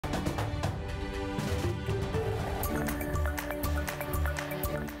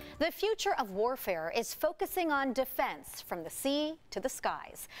The future of warfare is focusing on defense from the sea to the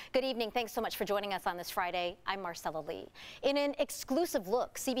skies. Good evening. Thanks so much for joining us on this Friday. I'm Marcella Lee. In an exclusive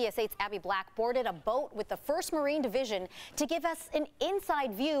look, CBS 8's Abby Black boarded a boat with the 1st Marine Division to give us an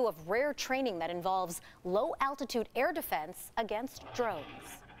inside view of rare training that involves low-altitude air defense against drones.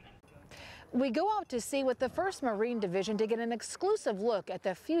 We go out to sea with the 1st Marine Division to get an exclusive look at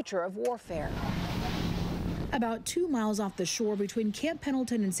the future of warfare. About 2 miles off the shore between Camp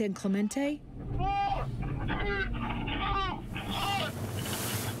Pendleton and San Clemente,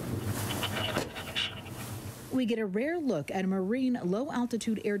 we get a rare look at a Marine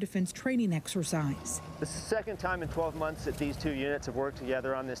low-altitude air defense training exercise. This is the second time in 12 months that these two units have worked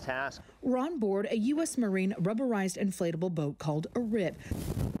together on this task. We're on board a U.S. Marine rubberized inflatable boat called a RIP,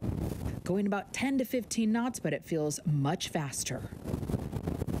 going about 10 to 15 knots, but it feels much faster.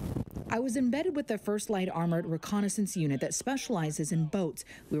 I was embedded with the 1st Light Armored Reconnaissance Unit that specializes in boats.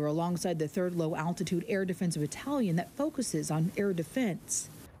 We were alongside the 3rd Low Altitude Air Defense Battalion that focuses on air defense.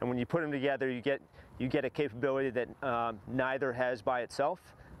 And when you put them together, you get a capability that neither has by itself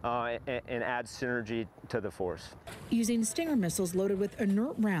and adds synergy to the force. Using Stinger missiles loaded with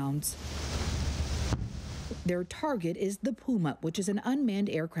inert rounds, their target is the Puma, which is an unmanned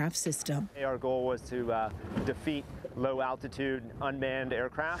aircraft system. Our goal was to defeat low-altitude unmanned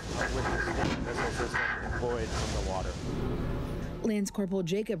aircraft with the Stinger missile system deployed from the water. Lance Corporal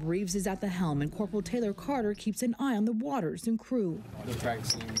Jacob Reeves is at the helm, and Corporal Taylor Carter keeps an eye on the waters and crew. They're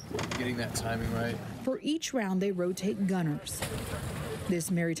practicing getting that timing right. For each round, they rotate gunners.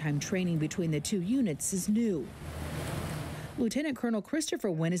 This maritime training between the two units is new. Lieutenant Colonel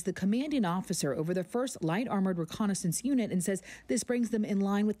Christopher Wynn is the commanding officer over the 1st Light Armored Reconnaissance Unit and says this brings them in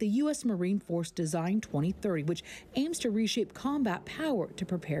line with the U.S. Marine Force Design 2030, which aims to reshape combat power to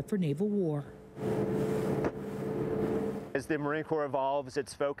prepare for naval war. As the Marine Corps evolves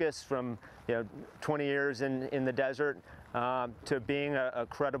its focus from 20 years in the desert to being a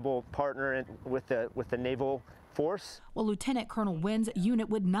credible partner with the naval force. While Lieutenant Colonel Wynn's unit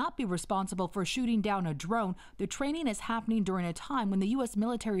would not be responsible for shooting down a drone, the training is happening during a time when the U.S.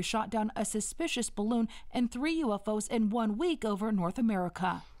 military shot down a suspicious balloon and 3 UFOs in 1 week over North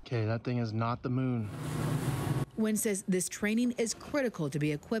America. Okay, that thing is not the moon. Wynn says this training is critical to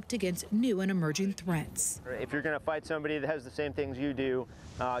be equipped against new and emerging threats. If you're going to fight somebody that has the same things you do,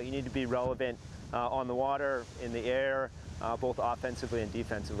 you need to be relevant on the water, in the air, both offensively and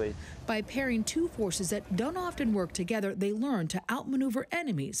defensively. By pairing two forces that don't often work together, they learn to outmaneuver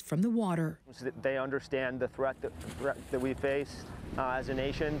enemies from the water. So that they understand the threat that we face as a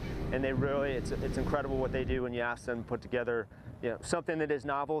nation, and it's incredible what they do when you ask them to put together something that is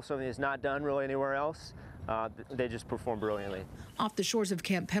novel, something that's not done really anywhere else. They just perform brilliantly. Off the shores of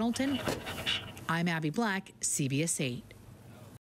Camp Pendleton, I'm Abby Black, CBS 8.